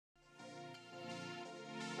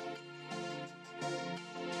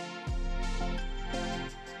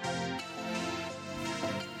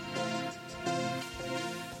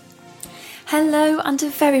Hello and a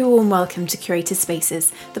very warm welcome to Curated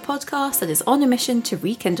Spaces, the podcast that is on a mission to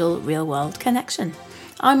rekindle real-world connection.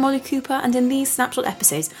 I'm Molly Cooper, and in these Snapshot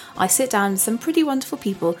episodes I sit down with some pretty wonderful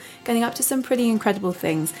people getting up to some pretty incredible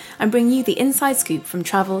things and bring you the inside scoop from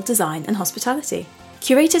travel, design and hospitality.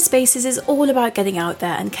 Curated Spaces is all about getting out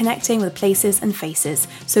there and connecting with places and faces,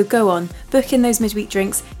 so go on, book in those midweek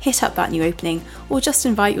drinks, hit up that new opening, or just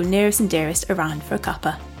invite your nearest and dearest around for a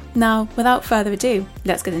cuppa. Now, without further ado,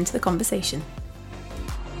 let's get into the conversation.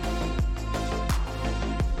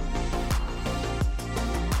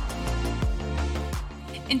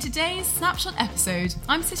 In today's Snapshot episode,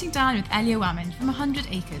 I'm sitting down with Elia Wammen from 100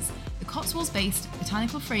 Acres, the Cotswolds-based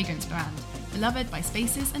botanical fragrance brand, beloved by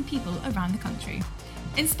spaces and people around the country.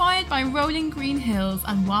 Inspired by rolling green hills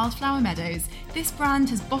and wildflower meadows, this brand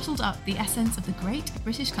has bottled up the essence of the great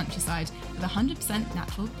British countryside with 100%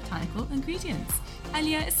 natural botanical ingredients.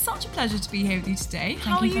 Elia, it's such a pleasure to be here with you today.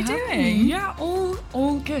 How are you doing? Yeah,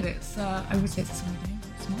 all good. It's I would say it's a sunny day.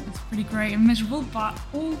 It's pretty grey and miserable, but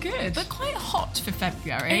all good. But quite hot for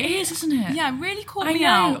February. It is, isn't it? Yeah, really caught me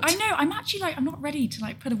out. I know. I'm actually I'm not ready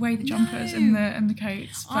to put away the jumpers and the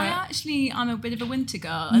coats. But I'm a bit of a winter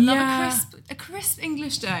girl. I love a crisp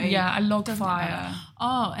English day. Yeah, a log fire.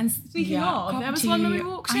 Oh, and speaking of, there was one when we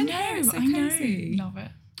walked in. I know. Cozy. Love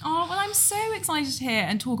it. Oh, well, I'm so excited to hear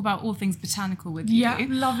and talk about all things botanical with you. Yeah,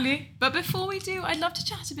 lovely. But before we do, I'd love to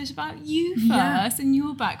chat a bit about you first and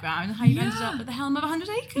your background and how you ended up at the helm of 100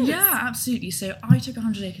 Acres. Yeah, absolutely. So I took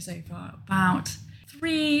 100 Acres over about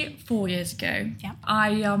 3-4 years ago. Yeah.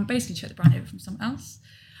 I basically took the brand over from someone else.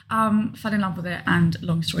 Fell in love with it, and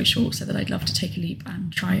long story short, said that I'd love to take a leap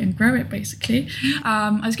and try and grow it, basically.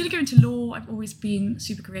 I was going to go into law. I've always been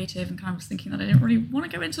super creative and kind of was thinking that I didn't really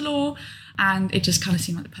want to go into law, and it just kind of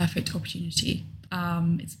seemed like the perfect opportunity.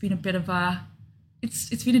 It's been a bit of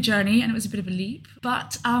it's been a journey, and it was a bit of a leap,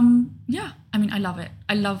 but I mean, I love it.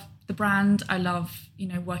 I love the brand. I love,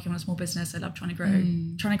 working on a small business. I love trying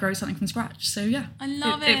to grow something from scratch. So yeah, I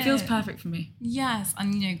love it. It feels perfect for me. Yes,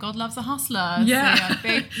 and God loves a hustler. Yeah,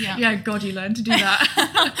 so yeah. God, you learn to do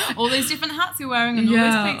that. All those different hats you're wearing and all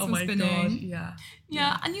those plates you're spinning. God,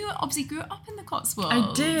 yeah. And you obviously grew up in the Cotswolds.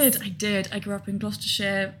 I did. I grew up in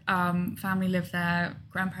Gloucestershire. Family lived there.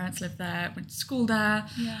 Grandparents lived there. Went to school there.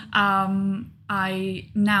 Yeah. I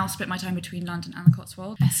now split my time between London and the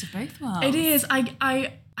Cotswolds. Best of both worlds. It is.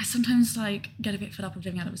 I sometimes get a bit fed up of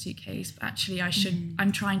living out of a suitcase, but actually I should.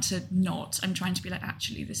 I'm trying to not. I'm trying to be like,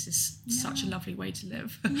 actually, this is such a lovely way to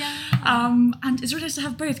live. Yeah. And it's really nice to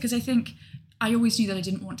have both, because I think I always knew that I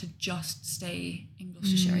didn't want to just stay in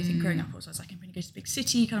Gloucestershire. I think growing up I was like, I'm going to go to the big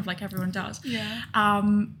city, kind of like everyone does. Yeah.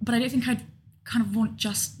 But I don't think I'd kind of want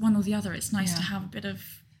just one or the other. It's nice to have a bit of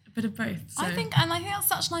both. So. I think that's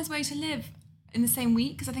such a nice way to live in the same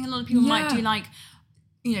week, because I think a lot of people might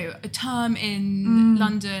do a term in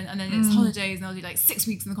London and then it's holidays and they'll do 6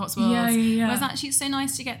 weeks in the Cotswolds. Yeah. Whereas actually it's so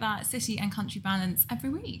nice to get that city and country balance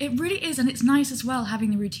every week. It really is, and it's nice as well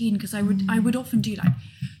having the routine, because I would often do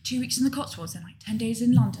 2 weeks in the Cotswolds, then 10 days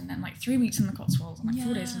in London, then 3 weeks in the Cotswolds, and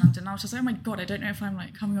 4 days in London. And I was just like, oh my God, I don't know if I'm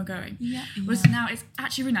coming or going. Yeah. Whereas now it's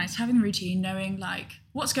actually really nice having the routine, knowing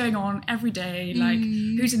what's going on every day,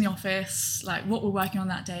 who's in the office, what we're working on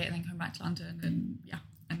that day, and then coming back to London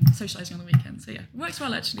and socialising on the weekend. So yeah, it works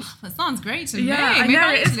well actually. Oh, that sounds great to me. Yeah, I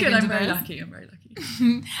know, it is good. I'm very lucky.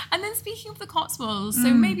 And then speaking of the Cotswolds,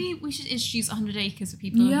 so maybe we should introduce 100 Acres for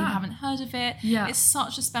people who haven't heard of it. Yeah. It's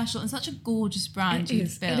such a special and such a gorgeous brand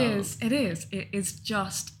you've built. It is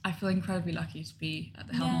just, I feel incredibly lucky to be at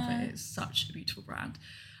the helm of it. It's such a beautiful brand.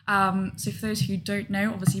 So for those who don't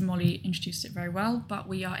know, obviously Molly introduced it very well, but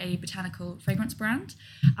we are a botanical fragrance brand,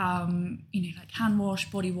 hand wash,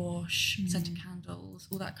 body wash, scented candles,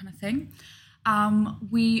 all that kind of thing.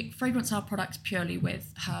 We fragrance our products purely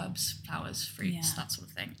with herbs, flowers, fruits, that sort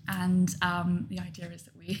of thing. And the idea is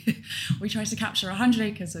that we try to capture 100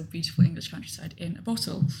 acres of beautiful English countryside in a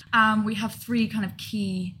bottle. We have 3 kind of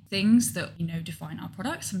key things that define our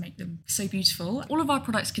products and make them so beautiful. All of our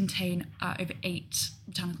products contain over 8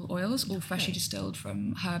 botanical oils, all freshly distilled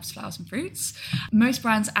from herbs, flowers and fruits. Most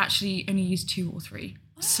brands actually only use 2 or 3.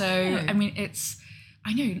 So I mean,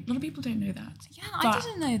 I know a lot of people don't know that. Yeah, I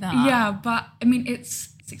didn't know that. Yeah, but I mean, it's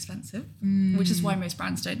expensive, which is why most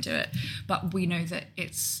brands don't do it. But we know that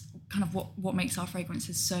it's kind of what makes our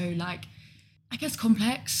fragrances so I guess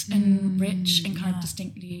complex and rich and kind of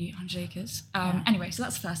distinctly 100 Acres. Anyway, so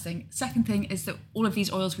that's the first thing. Second thing is that all of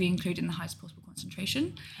these oils we include in the highest possible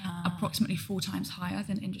concentration, approximately 4 times higher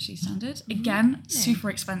than industry standard. Again, super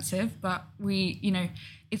expensive, but we,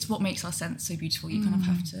 it's what makes our scent so beautiful. You kind of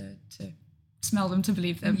have to smell them to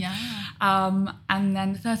believe them. And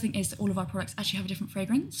then the third thing is that all of our products actually have a different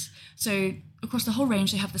fragrance. So across the whole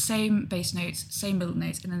range, they have the same base notes, same middle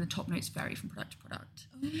notes, and then the top notes vary from product to product.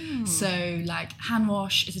 Ooh. So like hand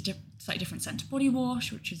wash is a slightly different scent to body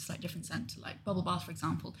wash, which is a slightly different scent to like bubble bath, for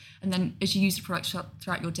example. And then as you use the product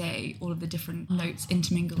throughout your day, all of the different notes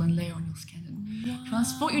intermingle and layer on your skin and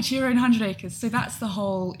transport you to your own 100 acres. So that's the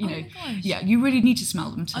whole, you know, you really need to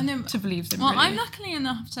smell them to believe them. Well, really. I'm lucky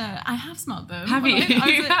enough I have smelled them. Have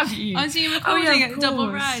you? I was recording at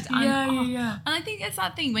Double Red. And, yeah. And I think it's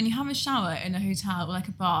that thing when you have a shower in a hotel or like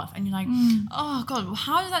a bath and you're like, oh God,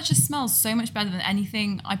 how does that just smell so much better than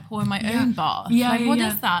anything I pour in my own bath? What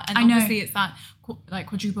is that? And obviously it's that like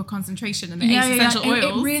quadruple concentration and the 8 essential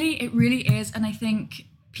oils. It really is. And I think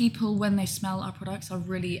people, when they smell our products, are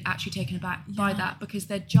really actually taken aback by that, because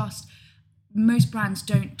they're just, most brands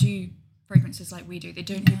don't do fragrances like we do. They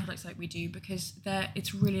don't do products like we do because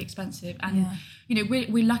it's really expensive. And you know,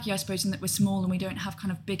 we're lucky, I suppose, in that we're small and we don't have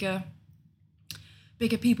kind of bigger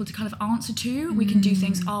people to kind of answer to. We can do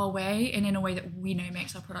things our way and in a way that we know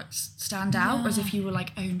makes our products stand out. Whereas if you were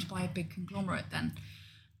like owned by a big conglomerate, then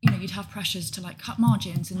you know you'd have pressures to like cut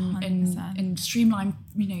margins and streamline,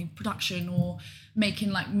 you know, production, or make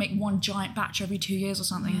one giant batch every 2 years or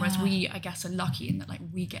something. Whereas we, I guess, are lucky in that like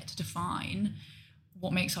we get to define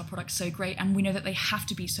what makes our products so great, and we know that they have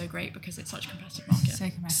to be so great because it's such a competitive market. So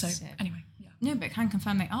competitive. So anyway. No, but can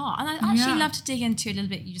confirm they are. And I'd actually love to dig into a little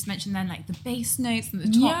bit. You just mentioned then like the base notes and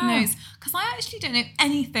the top notes, because I actually don't know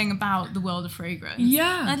anything about the world of fragrance.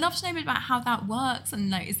 Yeah. And I'd love to know a bit about how that works,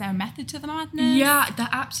 and like, is there a method to the madness? Yeah, there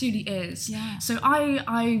absolutely is. Yeah. So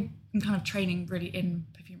I'm kind of training really in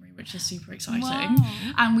perfumery, which is super exciting.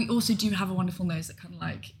 Wow. And we also do have a wonderful nose that kind of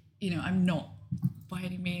like, you know, I'm not by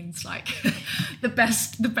any means like the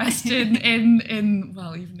best in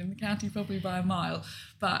well, even in the county probably by a mile,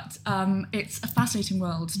 but it's a fascinating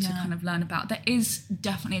world to kind of learn about. There is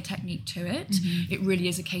definitely a technique to it. It really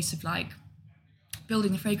is a case of like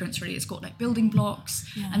building the fragrance. Really, it's got like building blocks,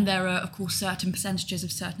 and there are of course certain percentages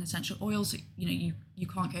of certain essential oils that, you know, you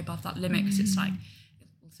can't go above that limit because it's like it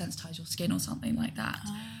will sensitize your skin or something like that.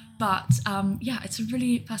 But it's a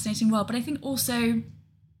really fascinating world. But I think also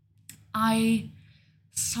I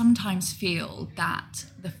sometimes feel that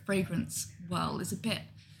the fragrance world is a bit,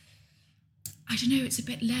 I don't know, it's a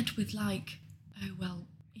bit led with like, oh well,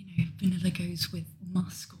 you know, vanilla goes with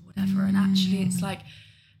musk or whatever. And actually it's like,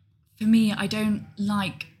 for me, I don't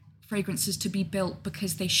like fragrances to be built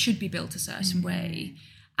because they should be built a certain way.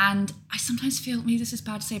 And I sometimes feel, maybe this is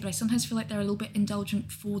bad to say, but I sometimes feel like they're a little bit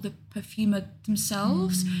indulgent for the perfumer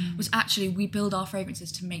themselves, was actually we build our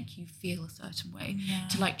fragrances to make you feel a certain way,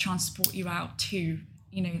 to like transport you out to,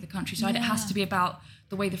 you know, the countryside. It has to be about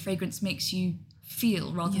the way the fragrance makes you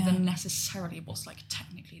feel rather than necessarily what's like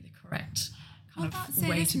technically the correct kind of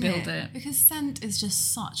way to build it. Because scent is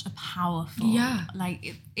just such a powerful,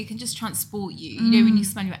 like it can just transport you. You know, when you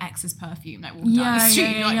smell your ex's perfume, like walk down the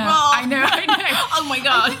street, you're like, I know. Oh my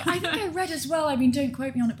God. I think I read as well, I mean, don't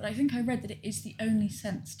quote me on it, but I think I read that it is the only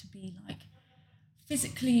scent to be like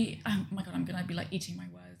physically, oh my God, I'm going to be like eating my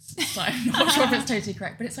words. So I'm not sure if it's totally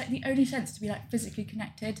correct, but it's like the only sense to be like physically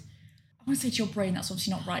connected. I want to say to your brain, that's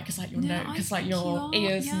obviously not right, because like your nose, because like your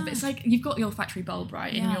ears, and it's like you've got the olfactory bulb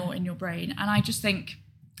right in your brain, and I just think,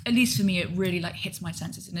 at least for me, it really like hits my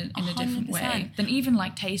senses in a different way than even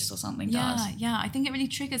like taste or something does. Yeah, I think it really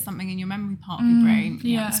triggers something in your memory part of your brain.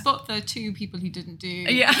 Spot the two people who didn't do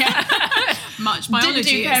much biology, didn't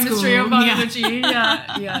do chemistry or biology.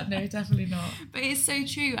 No, definitely not. But it's so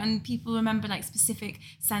true, and people remember like specific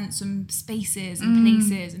scents and spaces and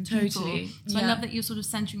places and people. So I love that you're sort of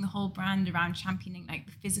centering the whole brand around championing like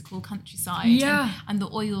the physical countryside and the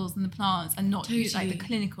oils and the plants, and not use like the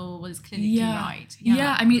clinical, what is clinically right.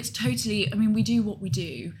 I mean, it's totally, I mean, we do what we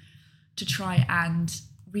do to try and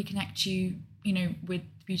reconnect you, you know, with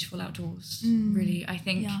the beautiful outdoors, really. I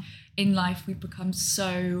think in life we've become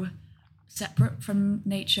so separate from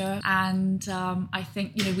nature, and I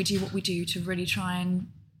think, you know, we do what we do to really try and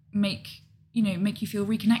make you feel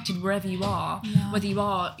reconnected wherever you are, whether you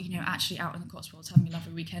are, you know, actually out in the Cotswolds having a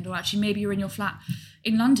lovely weekend, or actually maybe you're in your flat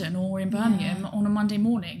in London or in Birmingham on a Monday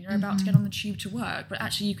morning, you're about to get on the tube to work, but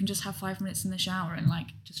actually you can just have 5 minutes in the shower and like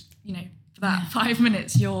just, you know, for that 5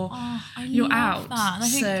 minutes you're out. That. And I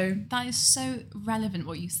think that is so relevant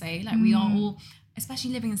what you say. Like we are all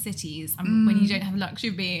especially living in cities, and when you don't have the luxury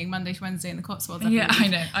of being Monday to Wednesday in the Cotswolds.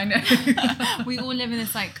 I know. We all live in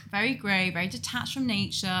this like very grey, very detached from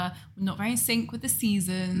nature. We're not very in sync with the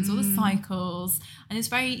seasons or the cycles, and it's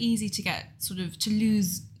very easy to get to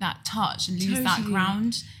lose that touch and lose that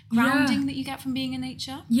grounding that you get from being in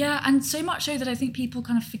nature. Yeah, and so much so that I think people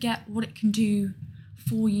kind of forget what it can do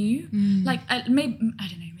for you. Like maybe I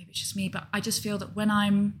don't know, maybe it's just me, but I just feel that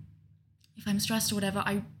if I'm stressed or whatever,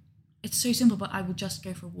 it's so simple, but I will just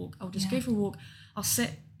go for a walk. I'll just go for a walk. I'll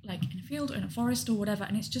sit like in a field or in a forest or whatever.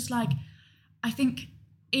 And it's just like, I think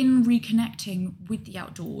in reconnecting with the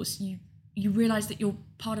outdoors, you realise that you're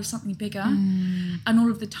part of something bigger, and all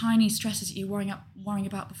of the tiny stresses that you're worrying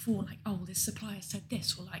about before, like, oh, this supplier said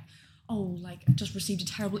this, or like, oh, like I've just received a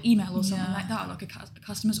terrible email or something like that, or like a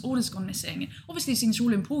customer's order's gone missing. Obviously these things are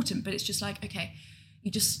all important, but it's just like, okay, I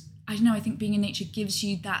don't know, I think being in nature gives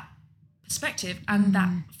you that perspective and that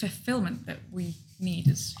fulfillment that we need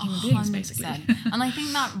as human beings, basically. And I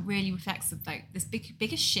think that really reflects like this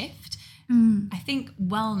bigger shift. I think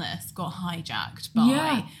wellness got hijacked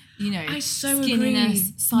by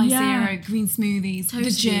skinniness, size zero, green smoothies,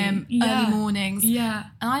 the gym, early mornings. And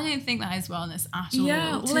I don't think that is wellness at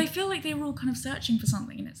all. Well, I feel like they were all kind of searching for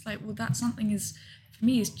something, and it's like, well, that something is, for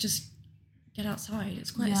me, is just get outside.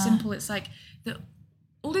 It's quite simple. It's like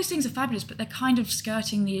all those things are fabulous, but they're kind of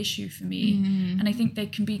skirting the issue for me. And I think they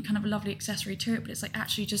can be kind of a lovely accessory to it, but it's like,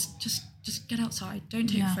 actually just get outside. Don't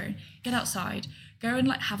take a phone. Get outside. Go and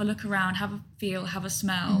like have a look around, have a feel, have a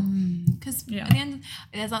smell. Because at the end,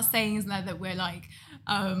 there's that saying, isn't there, that we're like,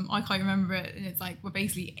 I can't remember it, and it's like we're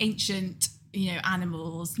basically ancient,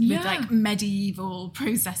 animals with like medieval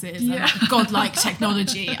processes and like godlike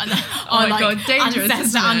technology, and dangerous,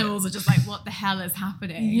 ancestor animals are just like, what the hell is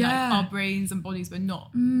happening? Like, our brains and bodies were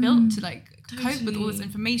not built to like cope with all this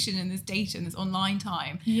information and this data and this online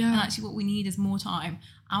time. And actually what we need is more time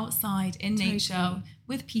outside in nature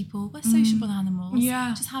with people. We're sociable animals,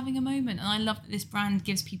 just having a moment. And I love that this brand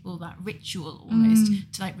gives people that ritual almost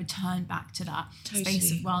to like return back to that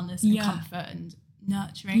space of wellness and comfort and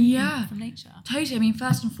nurturing from nature. Totally. I mean,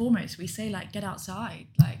 first and foremost, we say like get outside.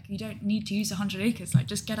 Like you don't need to use 100 acres. Like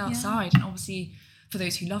just get outside. And obviously, for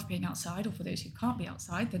those who love being outside, or for those who can't be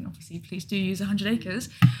outside, then obviously please do use 100 acres.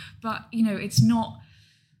 But it's not.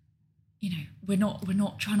 We're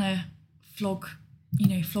not trying to flog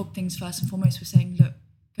things. First and foremost, we're saying, look,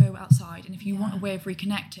 go outside, and if you want a way of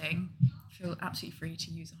reconnecting, feel absolutely free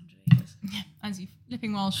to use 100 acres. As you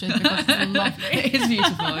flipping well should, because it's lovely. It is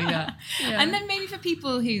beautiful, yeah. And then maybe for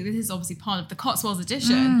people who, this is obviously part of the Cotswolds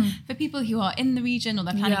edition, for people who are in the region or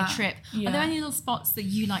they're planning a trip, are there any little spots that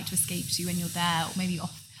you like to escape to when you're there, or maybe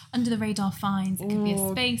off under the radar finds? It could be a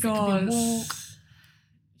space, it could be a walk.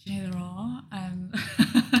 Do you know there are?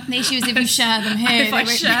 The issue is if you share them here. If I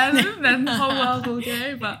share them, then the whole world will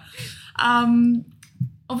go. But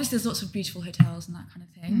obviously there's lots of beautiful hotels and that kind of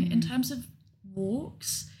thing. In terms of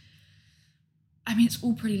walks, I mean, it's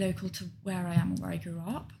all pretty local to where I am or where I grew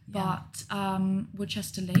up. But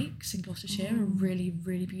Woodchester Lakes in Gloucestershire are really,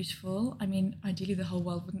 really beautiful. I mean, ideally the whole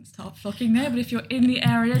world wouldn't start flocking there, but if you're in the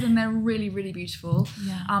area, then they're really, really beautiful.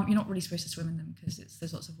 You're not really supposed to swim in them because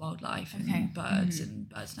there's lots of wildlife and birds and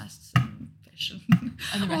birds' nests and fish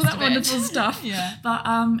and all that wonderful stuff. But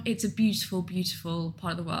it's a beautiful, beautiful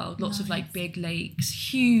part of the world. Lots of like big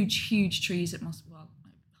lakes, huge trees that must, like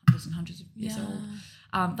hundreds and hundreds of years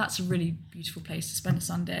old. That's a really beautiful place to spend a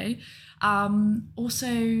Sunday. Also, I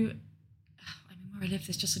mean, where I live,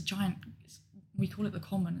 there's just a giant, we call it the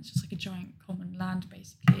common, it's just like a giant common land,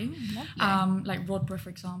 basically. Like Rodborough, for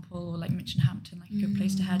example, or like Minchinhampton, like a good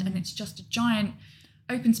place to head. And it's just a giant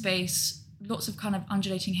open space, lots of kind of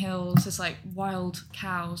undulating hills. There's like wild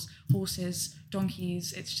cows, horses,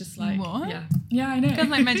 donkeys. It's just like, what? Yeah, I know. It's kind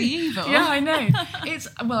of like medieval. Yeah, I know.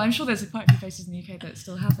 I'm sure there's quite a few places in the UK that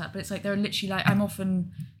still have that, but it's like they're literally like, I'm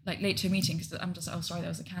often like late to a meeting because I'm just, oh sorry, there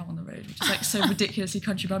was a cow on the road, which is like so ridiculously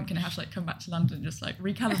country bumpkin. I have to like come back to London and just like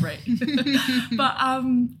recalibrate. But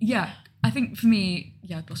I think for me,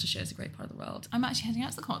 Gloucestershire is a great part of the world. I'm actually heading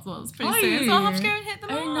out to the Cotswolds pretty soon, so I'll have to go and hit them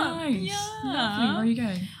up. Oh, nice. Yeah. Lovely. Where are you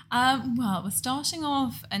going? Well, we're starting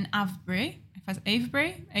off in Avebury.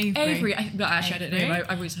 Avebury. Actually, I don't know.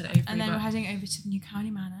 I've always heard Avebury. And then we're heading over to the New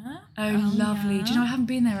County Manor. Oh, lovely. Yeah. Do you know, I haven't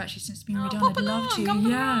been there actually since it's been redone. I'd love to.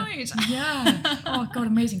 Yeah. Oh, God,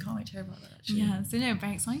 amazing. Can't wait to hear about that, actually. Yeah, so no,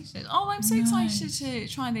 very excited. Oh, I'm so excited to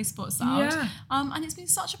try those spots out. Yeah. And it's been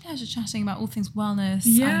such a pleasure chatting about all things wellness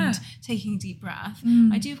and taking a deep breath.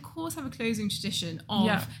 I do, of course, have a closing tradition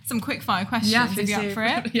of some quick fire questions. Yeah, if you're up for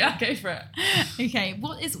it. Yeah, go for it. Okay,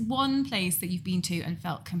 what is one place that you've been to and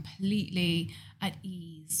felt completely at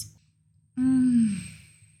ease? I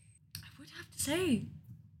would have to say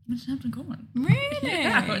Hampton Common. Really?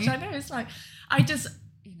 Yeah, which I know it's like, I just,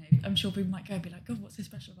 you know, I'm sure people might go and be like, God, what's so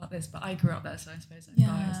special about this? But I grew up there, so I suppose I'm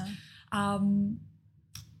biased.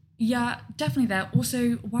 Yeah, definitely there.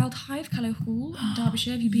 Also, Wild Hive, Callow Hall in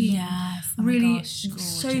Derbyshire. Have you been? Yes. Oh really, my gosh,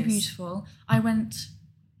 so beautiful. I went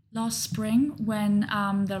last spring when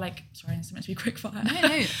they're like, sorry, it's meant to be quick fire.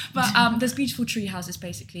 No. But there's beautiful tree houses,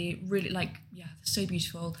 basically, really like, yeah, so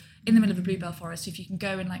beautiful in the middle of a bluebell forest. So if you can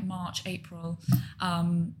go in like March, April,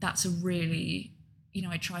 that's a really, you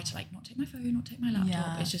know, I try to like not take my phone, not take my laptop.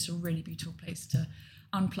 Yeah. It's just a really beautiful place to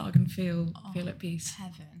unplug and feel at peace.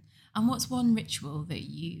 Heaven. And what's one ritual that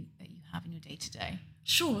you have in your day to day?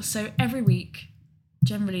 Sure. So every week,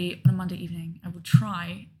 generally on a Monday evening, I will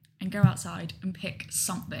try and go outside and pick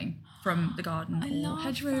something from the garden or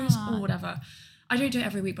hedgerows or whatever. I don't do it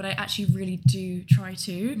every week, but I actually really do try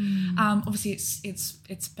to. Obviously,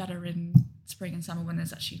 it's better in spring and summer when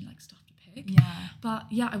there's actually like stuff to pick. Yeah. But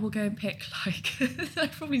yeah, I will go and pick like,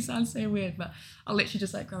 that probably sounds so weird, but I'll literally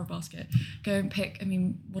just like grab a basket, go and pick, I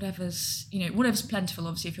mean, whatever's plentiful.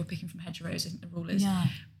 Obviously, if you're picking from hedgerows, I think the rule is, I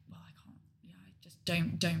just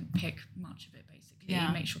don't pick much of it, basically.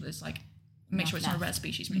 Yeah. Make sure there's like, make sure it's not a rare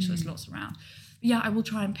species, make sure there's lots around. But yeah, I will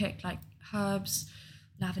try and pick like herbs,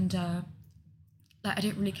 lavender. Like, I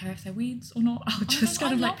don't really care if they're weeds or not. I'll just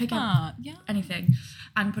kind of like pick up anything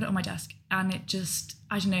and put it on my desk. And it just,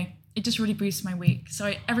 I don't know, it just really boosts my week.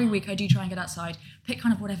 So every week I do try and get outside, pick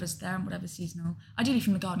kind of whatever's there and whatever's seasonal. Ideally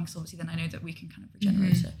from the garden, because obviously then I know that we can kind of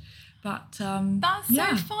regenerate it. But that's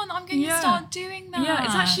so fun. I'm going to start doing that. Yeah,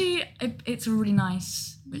 it's actually, it's a really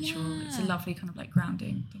nice ritual. Yeah. It's a lovely kind of like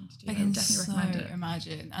grounding thing to do. I can definitely recommend it.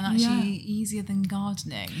 Imagine. And actually easier than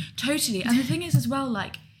gardening. Totally. And the thing is as well,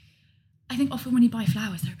 like, I think often when you buy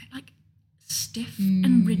flowers, they're a bit like stiff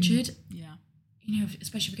and rigid. Yeah. You know,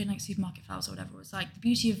 especially if you're getting like supermarket flowers or whatever. It's like the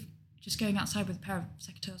beauty of just going outside with a pair of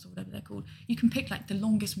secateurs or whatever they're called. You can pick like the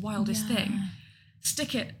longest, wildest thing.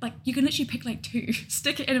 Stick it, like you can literally pick like two,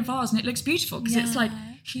 stick it in a vase and it looks beautiful because it's like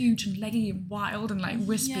huge and leggy and wild and like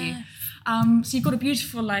wispy. So you've got a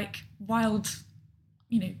beautiful like wild,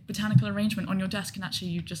 you know, botanical arrangement on your desk and actually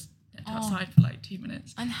you just get outside for like 2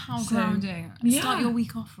 minutes. And how grounding. Start your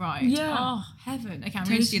week off right. Yeah. Oh, heaven. Okay, I'm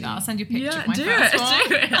ready to do that. I'll send you a picture of my first one.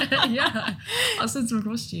 Do it. Yeah. I'll send some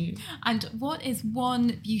across to you. And what is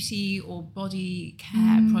one beauty or body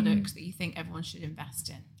care product that you think everyone should invest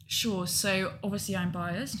in? Sure. So obviously I'm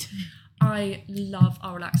biased. I love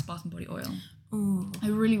our Relax Bath and Body Oil. Ooh. I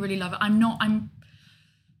really, really love it. I'm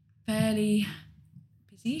fairly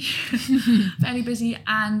busy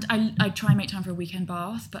and I try and make time for a weekend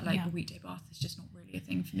bath, but like a weekday bath is just not really a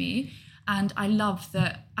thing for me. And I love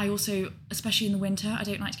that I also, especially in the winter, I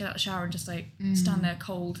don't like to get out of the shower and just like stand there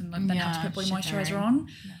cold and like, then have to put body moisturiser on.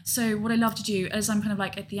 Yeah. So what I love to do is I'm kind of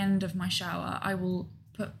like at the end of my shower, I will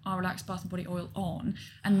put our Relax Bath and Body Oil on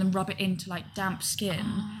and then rub it into like damp skin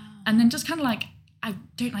and then just kind of like, I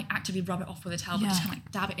don't like actively rub it off with a towel, but just kind of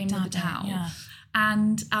like dab it in with the towel. Yeah.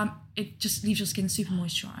 And it just leaves your skin super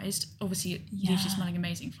moisturised. Obviously, it leaves you smelling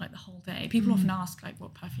amazing for like the whole day. People often ask like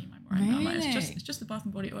what perfume I'm wearing. Really? I'm like, it's just the Bath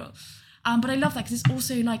and Body Oil. But I love that because it's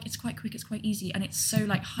also like, it's quite quick, it's quite easy, and it's so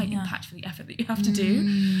like high impact for the effort that you have to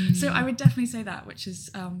do. So I would definitely say that, which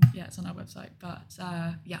is, it's on our website. But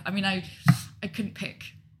I mean, I couldn't pick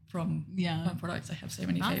from my products. I have so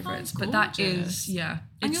many favourites, but that is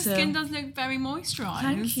and your skin does look very moisturised.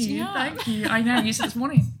 Thank you. I know, you said this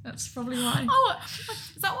morning, that's probably why.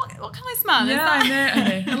 Is that what can I smell? I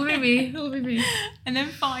know. It'll be me. And then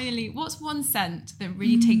finally, what's one scent that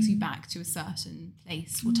really takes you back to a certain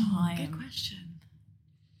place or time? Good question.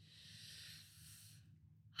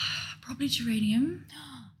 Probably geranium.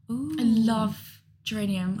 Ooh. I love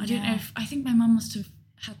geranium. I don't know I think my mum must have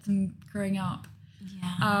had them growing up.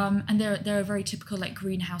 Yeah. And they're a very typical like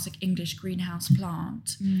greenhouse, like English greenhouse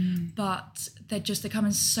plant. But they come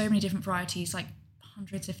in so many different varieties, like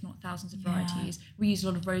hundreds if not thousands of varieties. We use a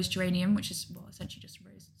lot of rose geranium, which is essentially just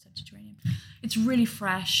rose scented geranium. It's really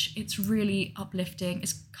fresh, it's really uplifting,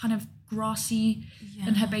 it's kind of grassy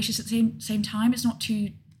and herbaceous at the same time. It's not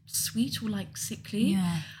too sweet or like sickly.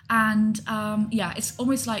 And it's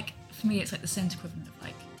almost like, for me it's like the scent equivalent of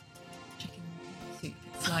like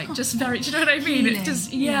like just very, do you know what I mean? It's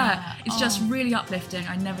just it's just really uplifting.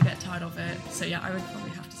 I never get tired of it. So I would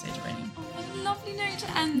probably have to say geranium. What a lovely note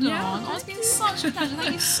to end on. It's been such a pleasure.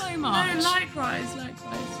 Thank you so much. No, likewise.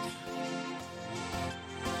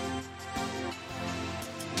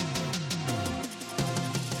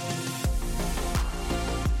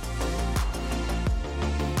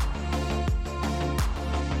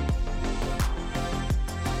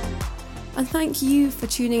 And thank you for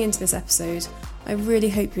tuning into this episode. I really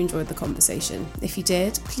hope you enjoyed the conversation. If you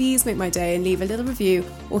did, please make my day and leave a little review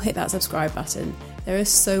or hit that subscribe button. There are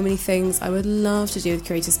so many things I would love to do with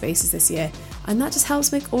Curated Spaces this year, and that just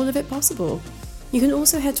helps make all of it possible. You can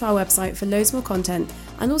also head to our website for loads more content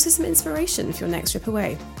and also some inspiration for your next trip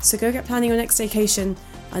away. So go get planning your next staycation,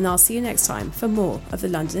 and I'll see you next time for more of the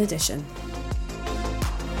London edition.